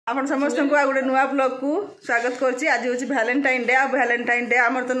आपण समस्त को आ गोटे नुआ ब्लॉग को स्वागत करछि। आज होछि वैलेंटाइन डे। आ वैलेंटाइन डे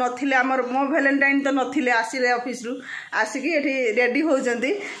हमर तो नथिले, हमर मो वैलेंटाइन तो नथिले, आसिले ऑफिस रु आसिकी एठी रेडी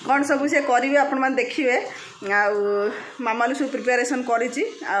होजंती कोन सब से करिवे आपण मान देखिवे। आ मामाली सब प्रिपरेशन करिछि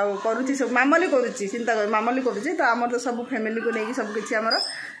आ करूछि सब मामाली करूछि, चिंता कर मामाली करूछि। तो हमर तो सब फैमिली को नेकी सब किछि हमर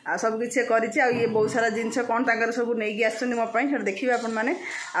आ सब किछि करिछि। आ ये बहुत सारा जिंस कोन तांकर सब नेकी आछन मो पई सेठ देखिवे आपण माने।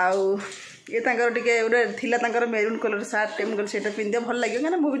 आ ये तांकर टिके उरे थिला तांकर मेरून कलर शर्ट टेम गल सेटा पिन दे भल लागियो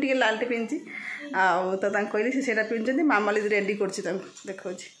ना। मु भी टिके लाल टे पिनछि आ तो तां कहली से सेटा पिनछन्ती मामाली रेडी करछि तां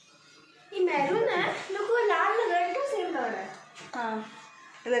देखौछि। ई मेरून है लोको लाल रेड को सेम कलर है। हां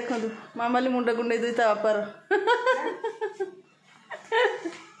देखंतु मामाली मुंडा गुंडे दई ता बापर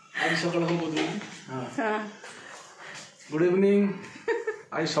आज सकाळ को बोलू। हां गुड इवनिंग।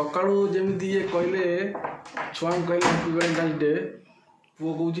 आज सकाळू जेमिति ये कहले छुआ कहले हैप्पी वैलेंटाइन डे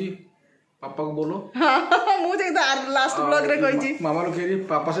वो कहूजी पापा को बोलो। हां मु जे लास्ट ब्लॉग रे कहिजी मामा लो केरी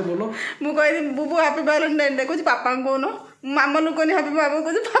पापा से बोलो। मु कहि बुबू हैप्पी वैलेंटाइन डे कहजी पापा को कोनो, मामा लो कोनी हैप्पी बाबू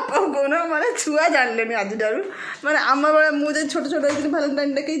कहजी पापा को कोनो। माने छुआ जानलेनी आज डारू। माने हम बेले मु जे छोट छोट होइतिन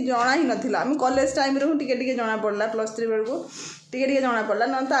वैलेंटाइन डे के जाना ही नथिला। हम कॉलेज टाइम रे टिके टिके जाना पड़ला, प्लस 3 बेल को टिके टिके जाना पड़ला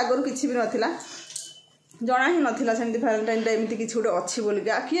न तो आगुर किछि भी नथिला, जाना ही नथिला सेमति वैलेंटाइन डे एमिति किछि उडे अछि बोली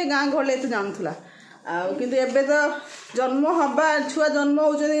के किए गां घले तो जानथुला। किंतु एबे तो जन्म हवा छुआ जन्म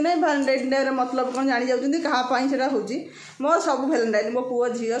होउछन नै वैलेंटाइन डे रे मतलब कोन जानि जाउछन कहा पई सेटा होउची। मो सब वैलेंटाइन मो पुओ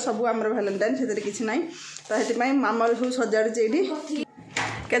झियो सब हमर वैलेंटाइन सेतरे किछि नै। तो हेति पई मामा सब सजाड़ी चेडी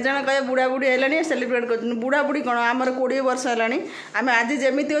के जण कहे बुढ़ा बुढ़ी हेलानी सेलिब्रेट कर। बुढ़ा बुढ़ी कौन आमर 20 वर्ष हेलानी। आम आज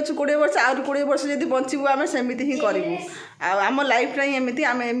जमीती अच्छु 20 वर्ष आ 20 वर्ष जब बचबू आम सेमती ही करूँ। आम लाइफ टाइम एमती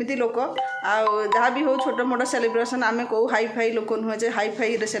आम एमती लोक जहाँ भी हो छोट मोट सेलिब्रेशन आम कौ हाई फाई लोक नुहे जे हाई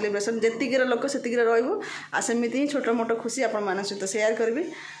फाई सेलिब्रेशन जेतिकीर लोक सेतिकीर रहबू। आ सेमती ही छोट मोट खुशी आपण मान सहित शेयर करी।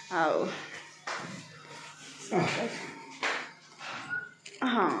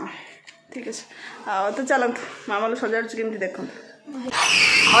 हाँ ठीक है तो चलते मामा सजाड़ केमती देखो।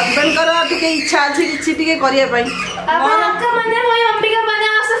 हस्बैंड करो टिके इच्छा अछि किछि टिके करिया पई। आपका मन है वही मम्मी का मन है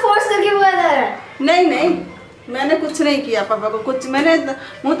आपसे फोर्स करके हुआ था। नहीं नहीं मैंने कुछ नहीं किया पापा को कुछ मैंने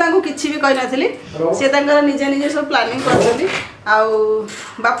मु तांको किछि भी कहि नथिली। से तांकर निजे निजे सब प्लानिंग करछथि आ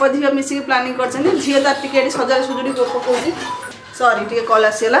बाप झियो मिसी के प्लानिंग करछथि। झियो ता टिके सजाड़ सुजुड़ी को कोछि सॉरी टिके कॉल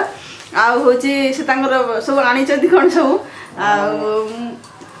आसीला आ होछि से तांकर सब आनी छथि कोन सब आ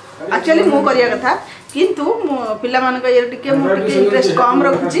एक्चुअली मु करिया कथा किंतु पिला मान का ये टिके मु टिके इंटरेस्ट कम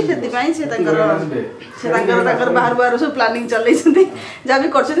रखुची सेति पई से तांकर बाहर बाहर सब प्लानिंग चलै छथि जा भी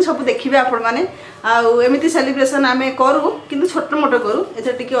करछथि सब देखिबे आपण माने। आ एमिति सेलिब्रेशन आमे करू किंतु छोट मोट करू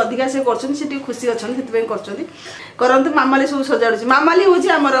एथे टिके अधिका से करछथि से टिके खुशी अछन सेति पई करछथि करंतु मामाली सब सजाडुची। मामाली होची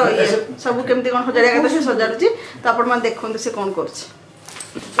हमर ये सब केमति कोन सजाडिया कथा से सजाडुची। तो आपण मान देखंतु से कोन करछि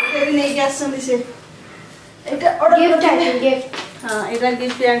तेरी नै के आछन से एटा ऑर्डर गिफ्ट। हां एटा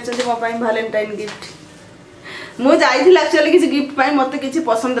गिफ्ट आछन मो पई वैलेंटाइन गिफ्ट। मु जाइथिल एक्चुअली किसी गिफ्ट पाई मते किसी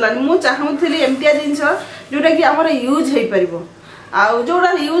पसंद लानी। मु चाहूथली एमटिया जिंस जोटा कि हमर यूज हेइ परिबो आ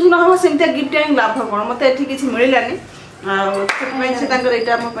जोटा यूज न हो सेमतिया गिफ्ट आइ लाभ कोन मते एठी किसी मिलिलानी। आ सेतमै से तांकर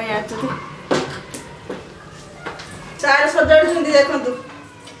एटा हम पई आछथि चार सजाड़ छथि देखंतु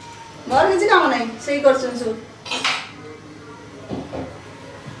मोर किछि काम नै सेही करछन सब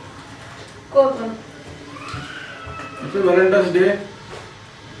को कोन हैप्पी वैलेंटाइन डे।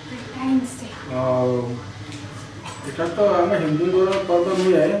 एटा तो आम हिंदू पर्व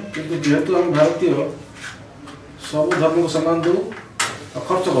नुहे कि जेहेतु आम भारतीय सब धर्म को सम्मान दू और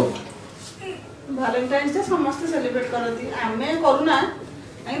खर्च करूँ। वैलेंटाइन डे समस्त सेलिब्रेट करती आम करूना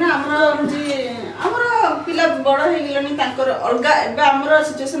कहीं आमर पिला बड़ हो गलानी अलगा एवं आमर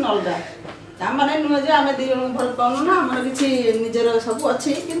सिचुएसन अलगा ता माने नुहे जे आम 2 जन भल पाऊनु ना आमर किसी निजर सब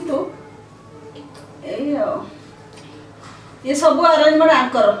अच्छी किंतु ये सब अरेंजमेंट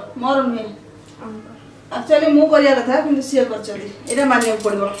आंकर मोर नुहे एक्चुअली मु करिया कथा किंतु सिया करचली एटा मानिया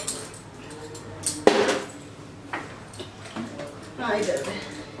पड़िबो। हां इधर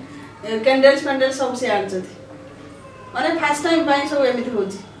कैंडल्स पैंडल सब से आनचथि माने फर्स्ट टाइम पाई सब एमिति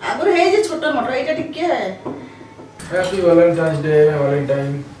होची आगुर हे जे छोटा मोटा एटा टिके है। Happy Valentine day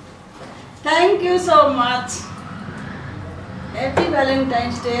Valentine. Thank you so much happy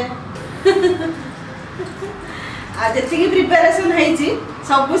Valentine's day. आज जी प्रिपेरेशन है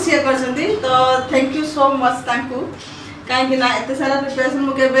सब सी करछंती तो थैंक यू सो मच तांकू कहीं ना एत सारा प्रिपेरेशन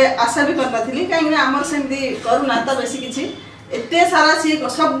मुझे आशा भी करनी कहीं आमर सेमती करूना तो बेसी किसी एत सारा सी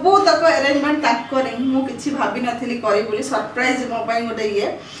सब तक अरेंजमेंट मुझे भाभी नी करी बोली सरप्राइज मो गोटे ये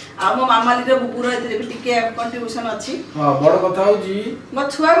आ मो मामाली बुबुर भी टिके कंट्रीब्यूशन अच्छी बड़ कथा होजी मो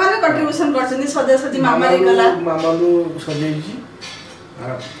छुआ माने कंट्रीब्यूशन करछंती सजा सजी मामाली गला मामालू सजेजी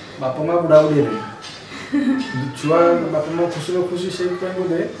बापा मां बुढ़ा बुढ़ी छुआ बापा माँ खुशी खुशी से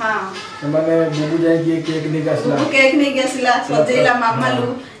बोले हाँ माने बुबू जाए केक नहीं आसला बुबू केक नहीं आसला सजेला मामालू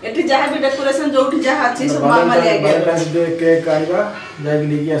एठी जहाँ भी डेकोरेशन जोठी जहाँ अच्छी सब मामाली आ गया वैलेंटाइन डे केक आइबा जाई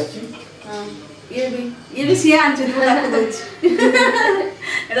लेके आछि हां ये भी सिया आनछ मु ताको दउछ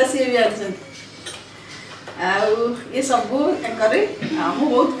एटा सिया भी आनछ आउ ये सब करे मु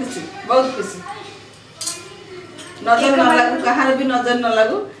बहुत खुशी नजर न लागू कहार भी नजर न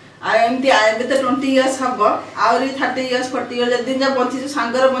लागू आ एमती आबे तो 20 इयर्स हबो आउरी 30 इयर्स 40 इयर्स जदी जा बंची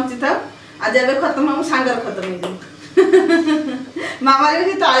सांगर बंची था आज एबे खत्म हम सांगर खत्म हो जाऊ मामा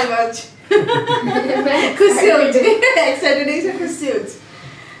रे ताळे बाछ खुशी हो जे एक्साइटेड से खुशी हो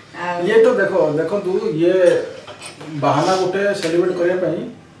ये तो देखो तू ये बहाना गोटे सेलिब्रेट करिया पई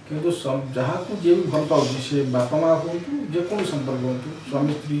किंतु जहाँ को जे भी भल पाउची से बापा माँ को जे कोन संपर्क हो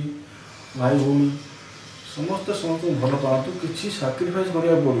स्वामी स्त्री भाई भूमि समस्त भल पातु किसी सैक्रिफाइस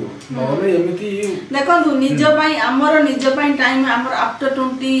करिया पड़ो नहले एमिति देखो निज पई हमर निज पई टाइम हमर आफ्टर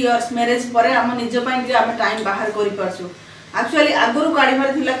 20 इयर्स मैरिज परे हम निज पई कि हम टाइम बाहर करि परछु एक्चुअली आगुरु काढिबार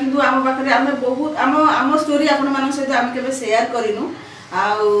थिला किंतु हम पाखरे हम बहुत हम स्टोरी आपन मान सहित हम केबे शेयर करिनु आ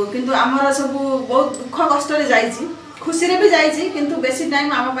किंतु हमर सब बहुत दुख कष्ट रे जाईची खुशी रे भी जाईची किंतु बेसी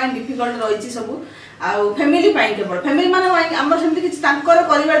टाइम हम पई डिफिकल्ट रहिची सब आउ फैमिली पाई केवल फैमिली माने हमर सेमति किछ तांकर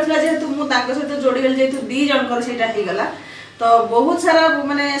करिवार थिला जेतु मु तांकर सहित जोडी गेल जेतु दी जनकर सेटा हे गला तो बहुत सारा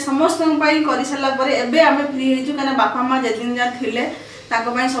माने समस्त पाई करि सला परे एबे हमें फ्री हेजु कना बापा मां जे दिन जा थिले ताको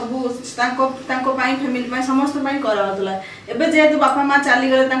पाई सब ताको पाई फैमिली पाई समस्त पाई करा होतला एबे जेतु बापा मां चाली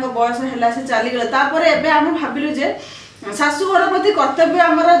गले ताको बयस हैला से चाली गले ता परे एबे हमें भाबिलु जे सासु घर प्रति कर्तव्य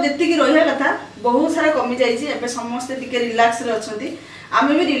हमर जेति की रहिया कथा बहुत सारा कमी जाईची एबे समस्त टिके रिलैक्स रे अछंती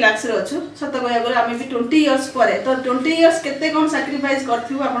आमे भी रिलैक्स रे अछु सत कहया गले आमे भी 20 इयर्स परे तो 20 इयर्स केते कोन सैक्रिफाइस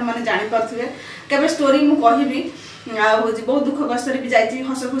करथिउ आपण माने जानि परथिवे केबे स्टोरी मु कहिबी आ होजी बहुत दुख कष्ट रे भी जाईची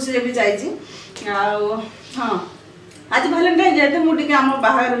हस खुशी रे भी जाईची आ हां आज वैलेंटाइन डे मु टिके हम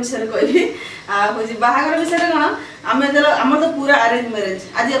बाहागर विषय कहबी आ होजी बाहागर विषय कोन आमे तो पूरा अरेंज मैरिज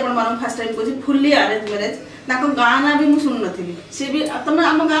आज आपण मानो first time Cozi fully arrange marriage ताको गाना भी मु सुन नथिली से भी तमे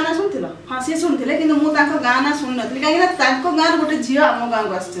हम गाना सुनथिलो हां से सुनथिले किंतु मु ताको गाना सुन नथिली काहेना ताको गान गोटे झियो हम गान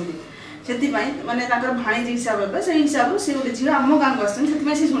को आछथि सेति पई माने ताकर भाणी जी हिसाब बे से हिसाब से गोटे झियो हम गान को आछथि सेति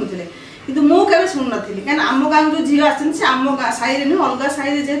पई से सुनथिले किंतु मु केबे सुन नथिली काहेना हम गान जो झियो आछथि से हम गा साई रे न अलगा साई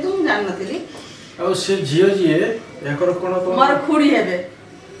रे जेतु मु जान नथिली आ से झियो जिए एकर कोन तो मोर खुडी हेबे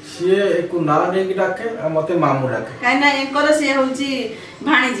से एको ना ने की डाके आ मते मामू डाके काहेना एकर से होची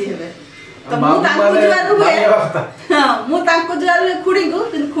भाणी जी हेबे तो मु ताको जुआर हुए हां मु ताको जुआर हुए खुडी को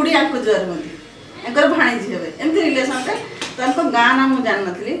किंतु खुडी आको जुआर होती एकर भाणी जी हेबे एमती रिलेशन रे तो हमको गाना मु जान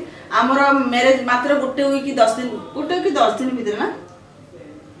नथली हमर मैरिज मात्र गोटे वीक 10 दिन भीतर ना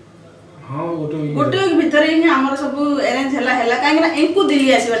हां गोटे वीक भीतर ही हमर सब अरेंज हला काहे ना एंकु दिल्ली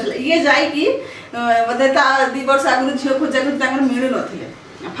आसीबा थला ये जाई कि बते ता 2 वर्ष आगु झियो खोजा को ताकर मिलु नथिले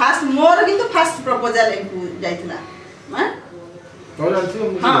फास्ट मोर किंतु फास्ट प्रपोजल एंकु जाइथिला हां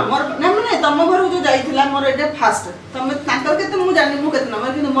हां मोर ना माने तम घर जो जाइथिला मोर एटा फास्ट तमे ताकर केते मु जानि मु केते नंबर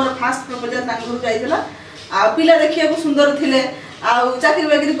किंतु मोर फास्ट प्रपोजल ताकर घर जाइथिला आ पिला देखिया को सुंदर थिले आ चाकरी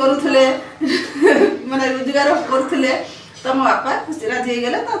बाकरी करूथले माने रोजगार करथले तो मो बापा खुशी राजी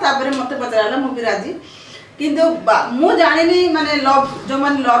गेले तो तापरे मते पचराला मु भी राजी किंतु मु जानिनी माने लव जो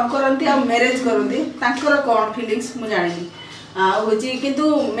माने लव करंती आ मैरिज करंती ताकर कोन फीलिंग्स मु जानिनी आ होची किंतु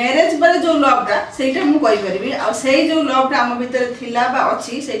मैरिज पर जो लवटा सेटा मु कहि परबी आ सेई जो लवटा हम भीतर थिला बा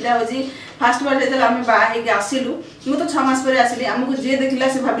अछि सेटा होची फर्स्ट बार जेतला हम बाहे के आसिलु मु तो 6 मास पर आसिली हमकु जे देखिला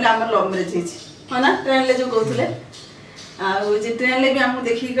से भाबिला हमर लव मैरिज हिची होना ट्रेन ले जो कहथले आ जे ट्रेन ले भी हम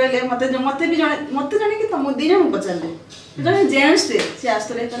देखि गले मते भी जने कि तुम दी जन पचारले जने जेंट्स से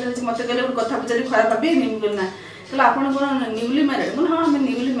आस्तले कहले मते कहले कथा पचारी खराब भाबी निम करना कहले आपण कोन न्यूली मैरिड बोल हां हम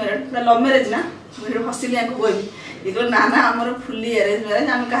न्यूली मैरिड लव मैरिज ना मेरे हसिली आको बोली इको ना ना हमर फुल्ली अरेंज मैरिज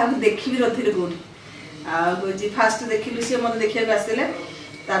हम कहा देखि भी रथिले कोठी आ गोजी फास्ट देखिलु से मते देखिया के आस्तले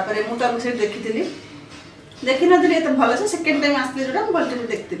तापरे मु ताको से देखिथिली देखि नथिले त भलो से सेकंड टाइम आस्तले जोटा भलटे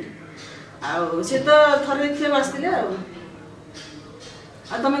देखथिली आ से तो थरे देखिया आस्तले आ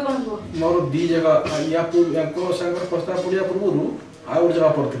तमे कोन को मोर दी जगह या को संगर प्रस्ताव पडिया पूर्व आ और जगह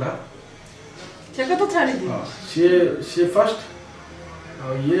पड़तला सेका तो छाड़ी दी हां से फर्स्ट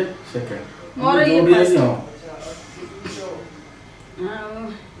और ये सेकंड मोर ये फर्स्ट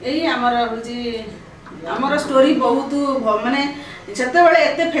एई हमर होजी हमर स्टोरी बहुत माने जते बेले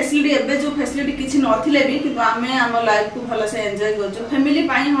एते फैसिलिटी एबे जो फैसिलिटी किछि नथिले भी किंतु आमे हमर लाइफ को भलो से एन्जॉय करछु फैमिली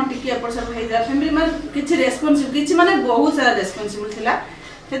पाई हम टिके एपर सब हे जा फैमिली माने किछि रेस्पोंसिबल किछि माने बहुत सारा रेस्पोंसिबल थिला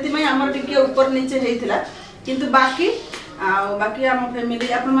सेति में हमर टिके ऊपर नीचे हेइथिला किंतु बाकी बाकी आम फैमिली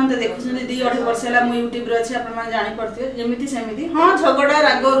आपण देखुं 2-2.5 वर्ष है मुझे यूट्यूब रे अच्छी आप जानी पड़ते जमी सेमती हाँ झगड़ा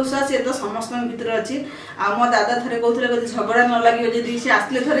राग रुषा सी तो समस्त भर अच्छी आ मो दादा थे कहते झगड़ा न लगे जी सी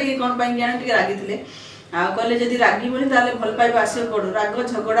आसले थे ये कौन टे रागी थे कहले जदि रागबनी ताले भल पाइबा आसो पड़ो राग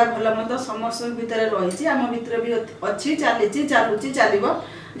झगड़ा भल मत समस्त भितर रही आम भितर भी अच्छी चली चलुची चलो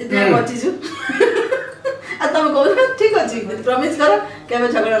जिते बचीचु तुम कह ठीक अच्छे प्रमिश कर के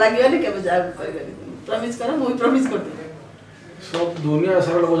झगड़ा लगे के प्रमिश कर मुझे प्रमिश कर सब दुनिया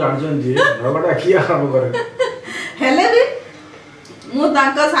सारा लोग जानछन झगड़ा किया आरंभ करे हेले भी मु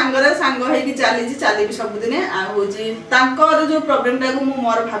तांका सांगरे सांग हेकी चली सबुदिन आ होची तांकर जो प्रॉब्लम टा को मु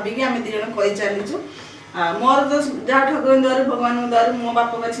मोर भाबी कि आमे दिजन कहि चलीछु मोर तो जहाँ ठाकुर द्वारा भगवान द्वारा मो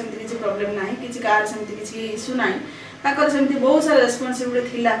बापा का सेमती किसी प्रॉब्लम नाही किसी कार सेमती किसी इशू नाही ताकर सेमती बहुत सारा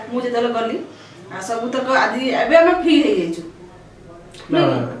रेस्पोंसिबिलिटी थिला मु जेतल गली सब तक आज एबे हम फ्री हे जेछु ना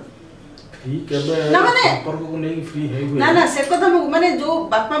फ्री केबे संपर्क को नहीं फ्री हे ना ना से कथा माने जो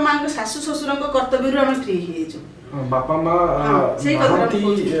बापा मां के सासु ससुर को कर्तव्य हम फ्री हे जेछु बापा मां से कथा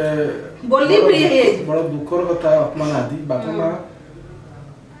बोली फ्री हे बड़ा दुखर कथा अपमान आदि बापा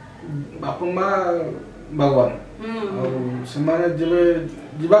मां भगवान से जब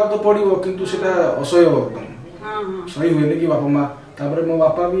जीवाक तो पड़ो किंतु सेटा असह्य एकदम सही हुए कि बापा माँ तापर मो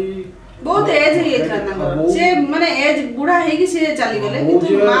बापा भी बहुत एज हे था से माने एज बुढ़ा हे कि से चली गले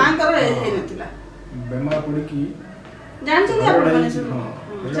किंतु मां कर एज हे नथिला बेमार पड़ी कि जान छी आप माने से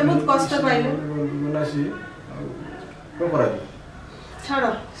बहुत कष्ट पाइले बोला से को करा छाड़ो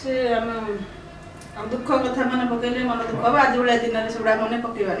से हम दुख कथा मन पकेले मन दुख अब आज वाला दिन रे सबडा मने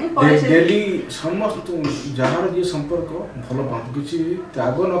पकेबानी परे से डेली समस्त जहार जे संपर्क भलो पात किछि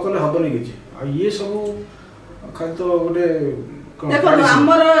त्याग न कले हबनी किछि आ ये सब खाली तो गोटे देखो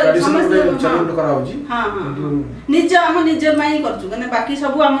हमर समस्त चैलेंज करा होजी हां हां निज हम निज माई करछु कने बाकी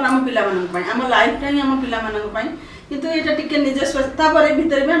सब हम पिला मानन पई हम लाइफ टाइम हम पिला मानन पई किंतु एटा टिके निज स्वस्थता परे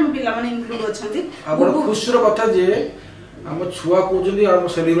भीतर भी हम पिला माने इंक्लूड अछंती अब खुशर कथा जे हम छुआ को जदी हम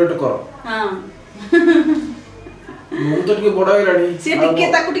सेलिब्रेट करो हां मु तो टिके बडा गेलानी से टिके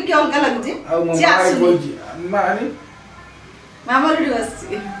ताकू टिके अलगा लागुची से आसुनी मानी मामा रे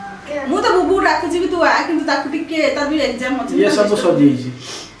बसची मु तो बुबू राखुची भी तू आ किंतु ताकू टिके तार भी एग्जाम अछि ये सब सजेइची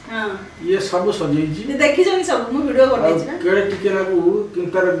हां ये सब सजेइची ये देखि जनी सब मु वीडियो करदै छी केड़े टिके लागू किंतु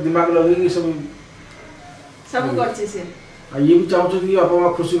तार दिमाग लगेगी सब करछि से आ ये भी चाहू कि अपमा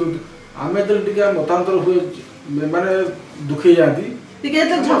खुशी आमे तो टिके मतांतर हुए माने दुखी जाती टिके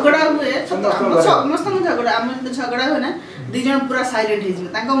तो झगड़ा हुए समस्त झगड़ा हम तो झगड़ा हो ना दी जन पूरा साइलेंट हे जे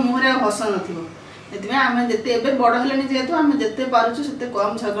ताको मुहरे हस नथिबो एतमे हम जते एबे बड़ हलेनी जेतु हम जते पारुछु सते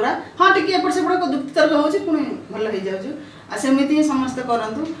कम झगड़ा हां टिके एपर से बड़ को दुख तर्क होछि पुनी भल हे जाउछु आ सेमिति समस्त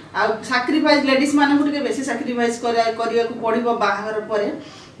करंतु आ सैक्रिफाइस लेडीज माने को टिके बेसी सैक्रिफाइस करिया को पड़िबो बाहागर परे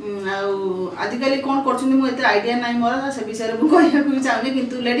आजिकल कौन कर आइडिया ना मोर से विषय में कहना भी चाहूनी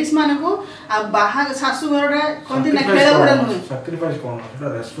किंतु लेडीज मान को बाहा शाशु घर कहते ना खेल घर नुहे सैक्रिफाइस कोन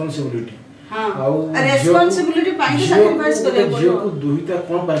सेटा रेस्पोंसिबिलिटी हां आ रेस्पोंसिबिलिटी पाई सैक्रिफाइस करे जो को दुहिता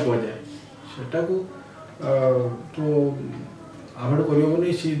कोन पाई पड़ जाए सेटा को तो आभड करियो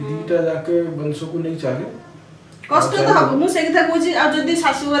नहीं सी दीटा जाके वंश को नहीं चले कष्ट तो हम मु से कथा कहूची आ जदी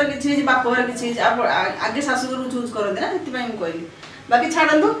शाशु घर किछि बाप घर किछि आगे शाशु घर चूज करते ना सेति पई कहली बाकी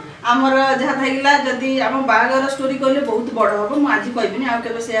छाड़ू आमर जहाँ थैला जदि आम बाहागर स्टोरी कहले बहुत बड़ हम आज कहबी आ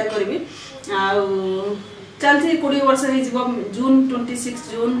केबे शेयर करी चलती 20 वर्ष हो जून 26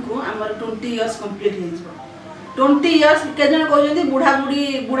 जून को आमर 20 इयर्स कंप्लीट हो 20 इयर्स के जन कहते बुढ़ा बुढ़ी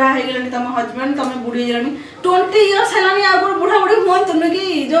बुढ़ा हो गले तुम हजबैंड तुम बुढ़ी गलानी 20 इयर्स है आगे बुढ़ा बुढ़ी हूँ तुम कि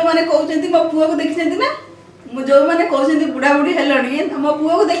जो मैंने कहते मो पुआ को देखी ना जो मैंने कहते बुढ़ा बुढ़ी है मो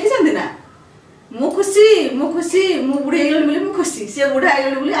पुआ को देखी ना मु खुशी मु बुढ़ी गली बोली मु खुशी से बुढ़ा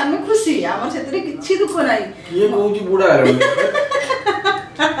गली बोली आमे खुशी हमर सेतरे किछि दुख नाही ये कहूची बुढ़ा गली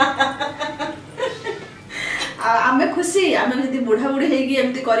आमे खुशी आमे यदि बुढ़ा बुढ़ी हेगी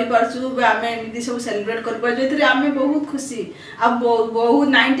एमती करि परछु आमे एमती सब सेलिब्रेट करि पर जेतरे आमे बहुत खुशी अब बहुत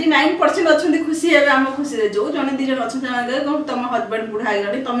 99% अछंती खुशी हेबे आमे खुशी रे जो जने दी जन अछंती मागे तुम हस्बैंड बुढ़ा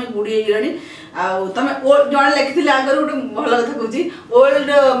गली तुम बुढ़ी गली आ तुम जण लेखिथिले आगर उठे भलो कथा कहूची ओल्ड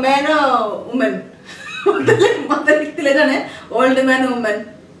मैन वुमेन मते लिखिथिले जने ओल्ड मैन वुमेन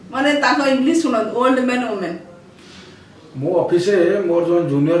माने ताको इंग्लिश सुन ओल्ड मैन वुमेन मो ऑफिस रे मोर जो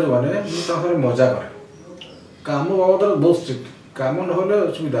जूनियर माने मु ताकर मजा करे काम बाबद बहुत स्ट्रिक्ट काम न होले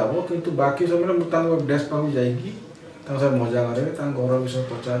सुविधा हो किंतु बाकी समय मु ताको डेस्क पर जाईकी ताकर साथ मजा करे ताको घर विषय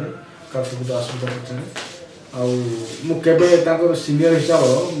पचारे का सुविधा असुविधा पचारे आ मु केबे ताको सीनियर हिसाब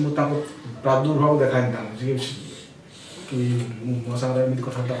मु ताको प्रादुर्भाव देखाइन ताको कि मो सारा एमती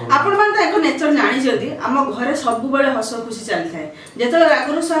कथा आपण मान तो एको नेचर जानि जदी हम घरे सब बेले हस खुशी चली थाए जेतो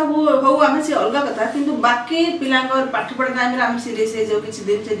रागरो सब हो हम से अलग कथा किंतु बाकी पिलांगर पाठ पढ़ा टाइम रे हम सीरियस हे जो किछि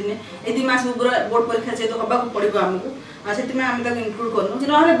दिन से दिन ए दि मास बोर्ड परीक्षा से तो हबा को पड़िबो हमको आ सेति में हम तक इंक्लूड करनु कि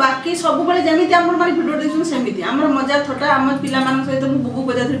नहले बाकी सब बेले जेमिति आपण माने वीडियो देखु सेमिति हमर मजा थटा हम पिला मान सहित मु बुबू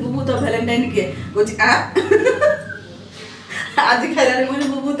को जाथि बुबू तो वैलेंटाइन के कोछि आ आज खाइला रे मु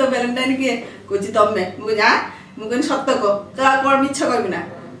बुबू तो वैलेंटाइन के कोछि तमे मु जा मु कन सत्य को तो कोन मिछ कहबी ना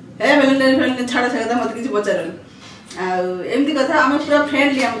हे वैलेंटाइन छाड़ छाड़ मत किछि पचारन आ एमती कथा हम पूरा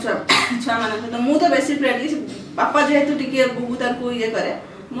फ्रेंडली हम छुआ मान तो मु तो बेसी फ्रेंडली पापा जेहेतु टिके बुबू तार को ये करे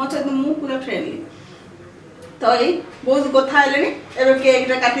मो तो मु पूरा फ्रेंडली तो ये बहुत कथा हेलेनी एबे केक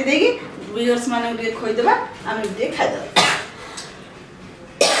रे काटी देगी व्यूअर्स माने के खोई देबा हम दे खाइ देबा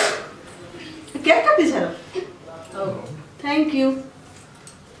केक काटी छारो ओ थैंक यू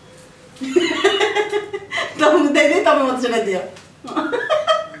तुम दे दे तुम मत चले दियो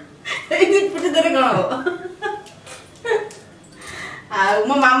ए पुटी दरे कोन हो आ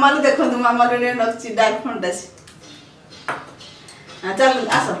मो मामा ने देखो मामा रे नची डार्क फंटासी आ चल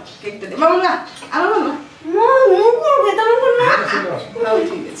आसो केक दे मामा आ मामा मु को तुम को ना हां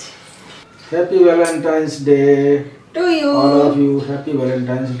ठीक है happy Valentine's day to you all of you happy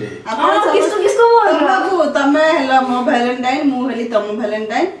Valentine's day आप किसको बोल रहे हो तमे हेलो मो वैलेंटाइन मु हेली तम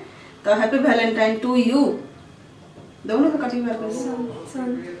वैलेंटाइन तो हैप्पी वैलेंटाइन टू यू दोनों को कटी बार कर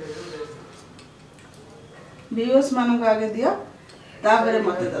व्यूअर्स मानो को आगे दियो ताबरे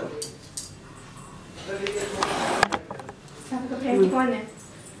मत दो आपका फ्रेंड कौन है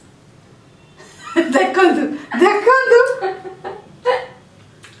देखो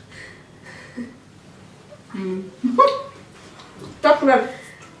चॉकलेट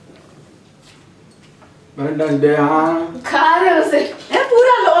वैलेंटाइंस डे हां खा रहे हो उसे ए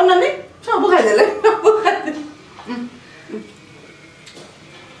पूरा लो ना नहीं सब खा देले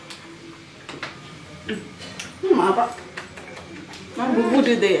मापा मैं बुबू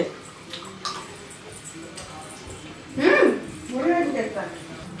दे दे बोले देखता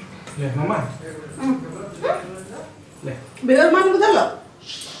ले मामा ले बेगर मान को दलो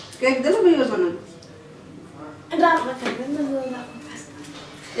केक दलो बेगर मान ड्रामा कर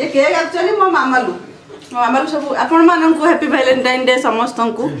दे ए केक एक्चुअली मो मामालू सब आपण मान को हैप्पी वैलेंटाइन डे समस्त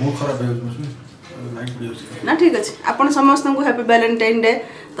को मो खराब है उसमें लाइट पड़ी ना ठीक अछि आपण समस्त को हैप्पी वैलेंटाइन डे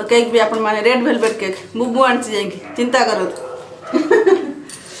तो केक भी आपण माने रेड वेलवेट केक बुबू आंची जाई चिंता करो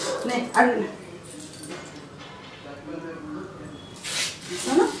नहीं आड़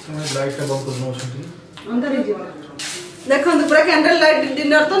मैं लाइट का बहुत नो सुनती अंदर ही जीवा देखो तो पूरा कैंडल लाइट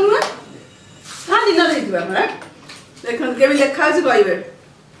डिनर तो नुआ हां डिनर ही जीवा हमरा देखो के भी लिखा अछि कहबे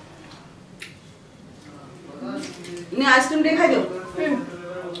ने आइसक्रीम दे खाइ दो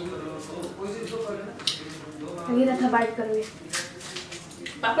अभी रखा बाइट करोगे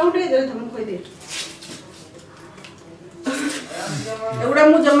पापा उठे दे तुम कोई दे एवडा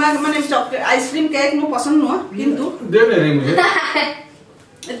मु जमा माने चॉकलेट आइसक्रीम केक मु पसंद नुआ किंतु दे नहीं मुझे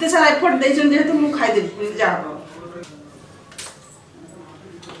एते सारा एफर्ट देछन जेहेतु मु खाइ दे जा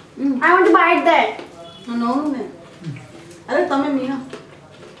I want to bite that. No ने अरे तमे मिया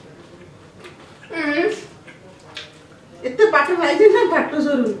एते पाठ भाई दे ना पाठ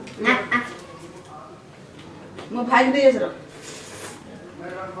सरू मो भाई दे जरा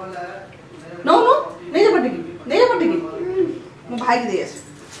नो नहीं जा पटकी मो भाई दे ऐसे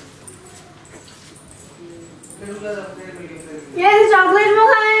ये चॉकलेट में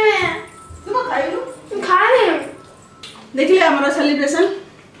खाए में तुम खाइ लो खा रहे हो देखिए हमारा सेलिब्रेशन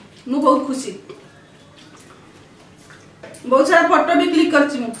मु बहुत खुशी बहुत सारा फोटो भी क्लिक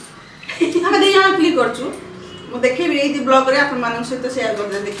करछि मु हम दे यहां क्लिक करछु मु देखिबे एई ब्लॉग रे अपन मानन सहित शेयर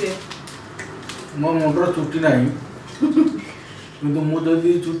कर दे देखिए मो मुंडर चुट्टी नाही किंतु मु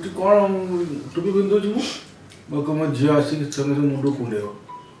जदी चुट्टी कोन टुपी बिंदु छु मो को म झिया आसी संगे से मुंडो कुलेओ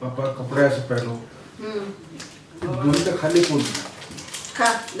पापा कपड़ा से पहनो दूरी तो खाली कोन खा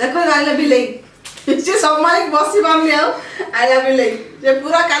देखो आइला बिले से समय बसी बाम लियो आइला बिले जे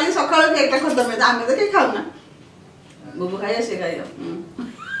पूरा काली सकाळ के एकटा खतम है आमे तो के खाऊ ना बुबू खाइए से खाइयो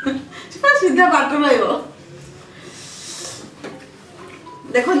सीधा सीधा बाटर रहइबो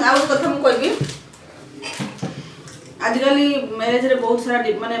देखो आउ कथा मु कहबी आजकल मैरिज रे बहुत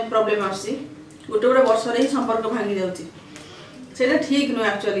सारा माने प्रॉब्लम आसी गोटे गोटे वर्ष रे ही संपर्क भांगी जाउची सेटा ठीक नो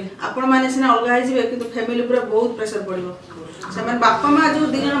एक्चुअली आपण माने सिना अलगा हो जिवे किंतु फैमिली पूरा बहुत प्रेशर पड़िबो से माने बापा मां जो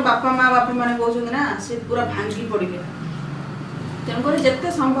दी जण बापा माने कहउछन ना से पूरा भांगी पड़िबे तेन करे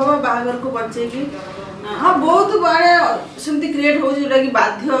जत्ते संभव बाहागर को बचे कि हां बहुत बारे सेमती क्रिएट हो जोटा कि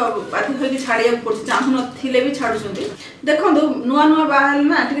बाध्य होई छाड़िया पड़छ चाहू नथिले भी छाडुछंती देखो नुआ नुआ बाहर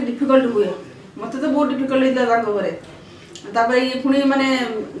ना ठीक डिफिकल्ट हुए मते तो बहुत डिफिकल्ट हिता ताको घरे तापर ये पुणी माने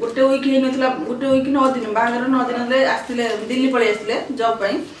गोटे वीक ही नथला गोटे वीक 9 दिन बाहर 9 दिन ले आस्तिले दिल्ली पळे आस्तिले जॉब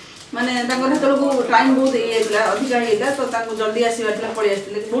पई माने तांकर हेतल को टाइम बहुत एला अधिका हेला तो ताको जल्दी आसीबाटला पळे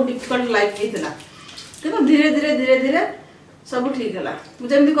आस्तिले बहुत डिफिकल्ट लाइफ हेतला किंतु धीरे धीरे धीरे धीरे सब ठीक हला मु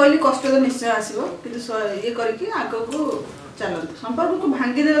जेमति कहली कष्ट तो निश्चय आसीबो किंतु ये करके आगो को चलत संपर्क को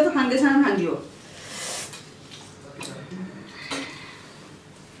भांगी देला तो सांगे सांगे भांगियो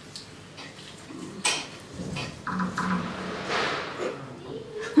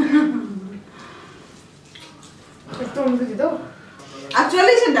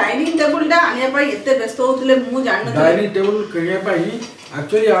एक्चुअली से डाइनिंग टेबल दा आनिया पई एते व्यस्त होतले मु जान न डाइनिंग टेबल करिया पई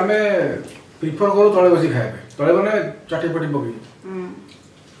एक्चुअली हमें प्रिफर करो तळे बसी खाए तळे माने चाटी पटी पकी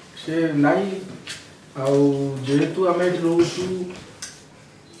से नाही आ जेहेतु हमें रहउछु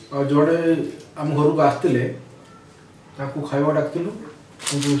आ जोडे हम घर को आस्तिले ताको खाइबा डाकतिलु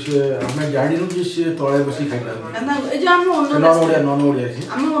কিন্তু সে আমি জানিনু যে সে তଳେ বসি খাইলা না এই যে আমি নন ওড়িয়া ছি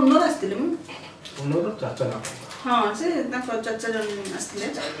আমি অন্যর আসতিলে মু অন্যর চাচা না हां से ताको चाचा जन असले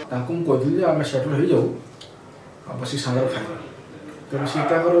ताको हम कहली जे हमें सेटल हो जाऊ आ बसी संगर खाइबा तो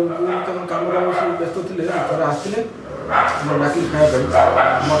सीता करो तो काम रा बसी व्यस्त थिले घर आस्तिले हम डाकी खाया पई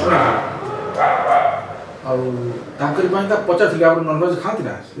मटन ଆଉ ତାଙ୍କରି ପାଇଁ ତା ପଚାରିଥିଲେ ଆପଣ ନନଭେଜ ଖାଆନ୍ତି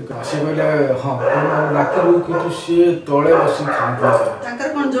ନା ସେ କହିଲେ ହଁ ଡାକିଲୁ କିନ୍ତୁ ସିଏ ତଳେ ବସି ଖାଆନ୍ତି ତାଙ୍କର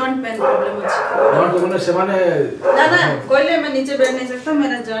କ'ଣ ଜଏଣ୍ଟ ପେନ୍ ପ୍ରୋବ୍ଲେମ ଅଛି ଜଏଣ୍ଟ ମାନେ ସେମାନେ ନା ନା କହିଲେ मैं नीचे बैठ नहीं सकता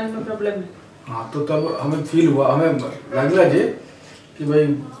मेरा जॉइंट में प्रॉब्लम है हाँ तो तब हमें फील हुआ हमें लगला जे कि भाई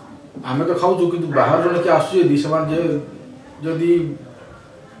हमें तो खाऊ किंतु बाहर जने के आसु यदि समान जे जदी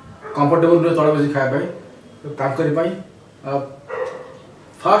कंफर्टेबल रे तळे बसी खाय भाई तो ताकरी भाई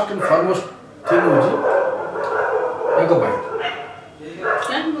फर्स्ट एंड फॉरमोस्ट थिंग होजी एक भाई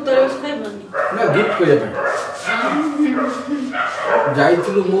क्या मु तळे बसी खाय बनी ना गिफ्ट करे भाई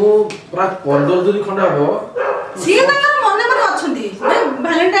जाइथिलु मु पूरा 15 दिन खंडा हो सी ताकर मने मने अछंती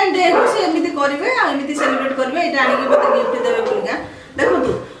वैलेंटाइन डे को से एमिति करबे आ एमिति सेलिब्रेट करबे एटा आनी के मते गिफ्ट देबे बोलिका देखो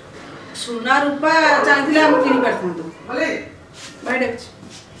तू सोना रूपा चाहथिले हम किनि पारथंतु भले बैठ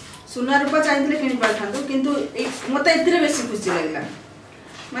सोना रूपा चाहथिले किनि पारथंतु किंतु मते एतिरे बेसी खुशी लागला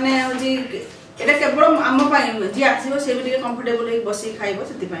माने होजी एटा केवल आम पाई जी आसीबो से भी कंफर्टेबल हे बसी खाइबो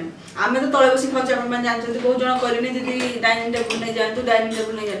सेति पाई आमे तो तळे बसी खाच हम मान जानछथि बहुत जण करिने दीदी डाइनिंग टेबल नै जानतु डाइनिंग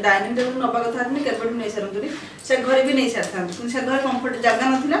टेबल नबा कथा नि केबड नै सरंतुरी से घर भी नै सरथान कि से घर कंफर्ट जगह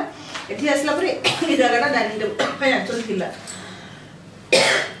नथिला एठी आसला पर ए जगहटा डाइनिंग टेबल पाई एक्चुअली थिला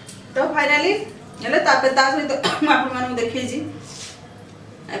तो फाइनली हेले तापे ता सहित आपण मानु देखै छी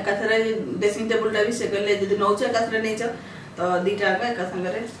एकाथरे ड्रेसिंग टेबल टा भी से गले जदी नौछ एकाथरे नै छ तो दीटा का एका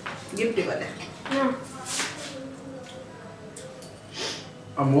संगरे गिफ्ट कले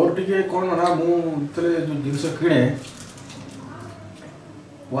मोर टिके कोन ना मु तले जो जिंस किणे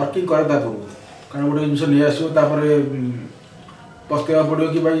वर्किंग करता तो कारण गोटे जिंस ले आसो तापर पस्तेवा पड़ो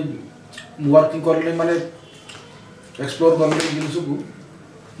कि भाई वर्किंग करले माने एक्सप्लोर करले जिंस को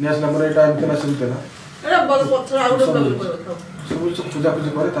नेस नंबर एटा इतना सुनते ना एटा बहुत पत्थर आउट ऑफ डबल सब पूजा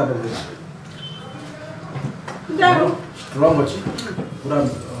पूजा करे तापर जाओ रंग अछि पूरा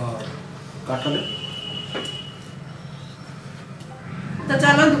काटले तो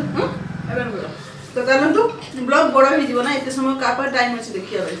चलंतु तो चलंतु ब्लॉग बड़ा हो जीवो ना एते समय का पर टाइम अछि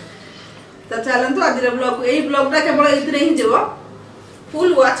देखिया भाई तो चलंतु आज ब्लॉग एई ब्लॉगटा केवल इतने ही जेबो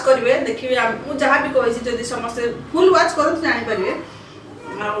फुल वॉच करबे देखिबे मु जहा भी कहै छी जदी समस्त फुल वॉच करत जानि परिबे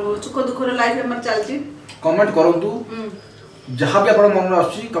आ सुख दुख रो लाइफ हमर चलची कमेंट करंतु जहा भी आपण मन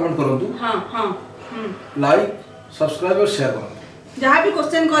आछि कमेंट करंतु हां हां लाइक सब्सक्राइब और शेयर करंतु जहा भी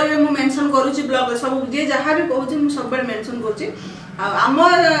क्वेश्चन करबे मु मेंशन करूची ब्लॉग सब जे जहा भी कहूची मु सब बेर मेंशन करची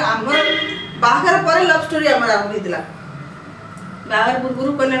आमर बाहर पर लव स्टोरी आमर आरंभ हितला बाहर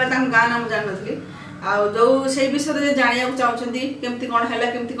गुरु कल्याण तां गां नाम जान नथली आ जो से विषय रे जानिया चाहउछंती केमती कोन हैला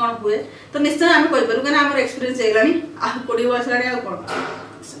केमती कोन हुए तो निश्चय हम कहि परु कना हमर एक्सपीरियंस हेलानी आ कोडी वर्षलानी आ कोन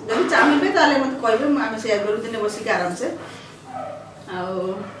जब चाहबे ताले मत कहबे हम से अगरु दिन बसी के आराम से आ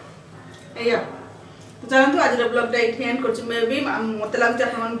एया तो जानतु आज ब्लॉग टा एठी एंड करछि मे भी मते लागछ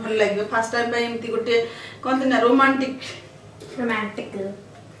आपन भल लागबे फर्स्ट टाइम पे एमती गोटे कोन ना रोमांटिक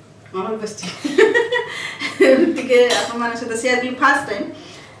माहौल बस्ती टिके आपन माने से शेयर भी फर्स्ट टाइम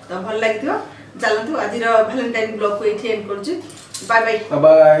तो भल लागिथियो जानतु आज वैलेंटाइन ब्लॉग को एठी एंड करछि bye bye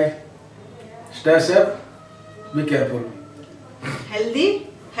bye stay safe be careful healthy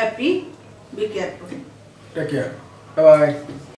happy be careful take care bye bye